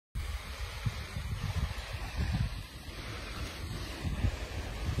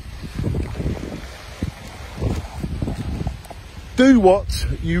Do what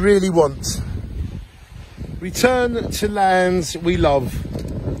you really want. Return to lands we love.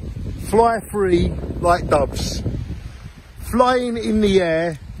 Fly free like doves. Flying in the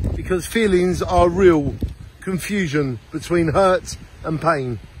air because feelings are real. Confusion between hurt and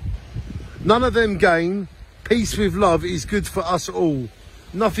pain. None of them gain. Peace with love is good for us all.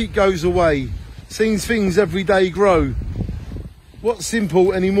 Nothing goes away. Seems things every day grow. What's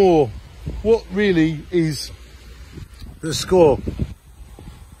simple anymore? What really is the score?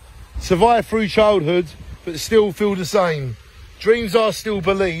 Survive through childhood, but still feel the same. Dreams are still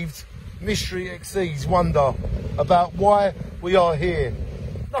believed. Mystery exceeds wonder about why we are here.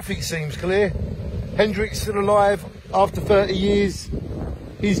 Nothing seems clear. Hendrix still alive after 30 years.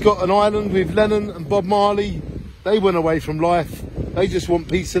 He's got an island with Lennon and Bob Marley. They went away from life. They just want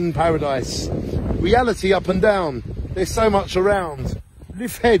peace and paradise. Reality up and down. There's so much around.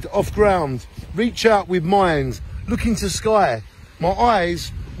 Lift head off ground. Reach out with mind. Look into sky. My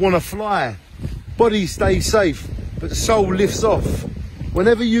eyes want to fly. Body stays safe, but soul lifts off.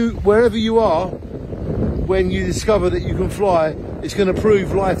 Wherever you are, when you discover that you can fly, it's going to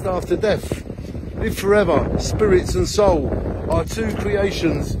prove life after death. Live forever. Spirits and soul are two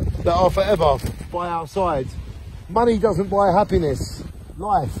creations that are forever by our side. Money doesn't buy happiness,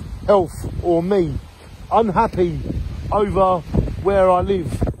 life, health, or me. Unhappy over where I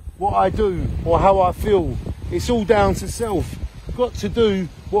live, what I do, or how I feel. It's all down to self. Got to do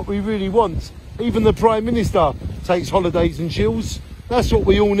what we really want. Even the Prime Minister takes holidays and chills. That's what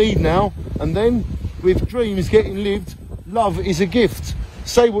we all need now. And then, with dreams getting lived, love is a gift.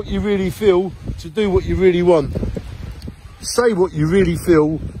 Say what you really feel to do what you really want. Say what you really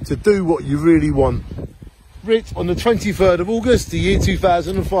feel to do what you really want. Writ on the 23rd of August, the year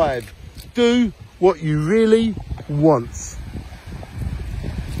 2005. Do what you really want.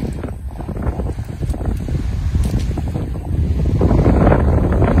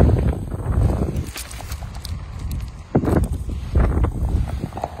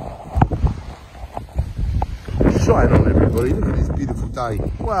 Shine on everybody, look at this beautiful day.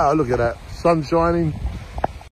 Wow, look at that, sun shining.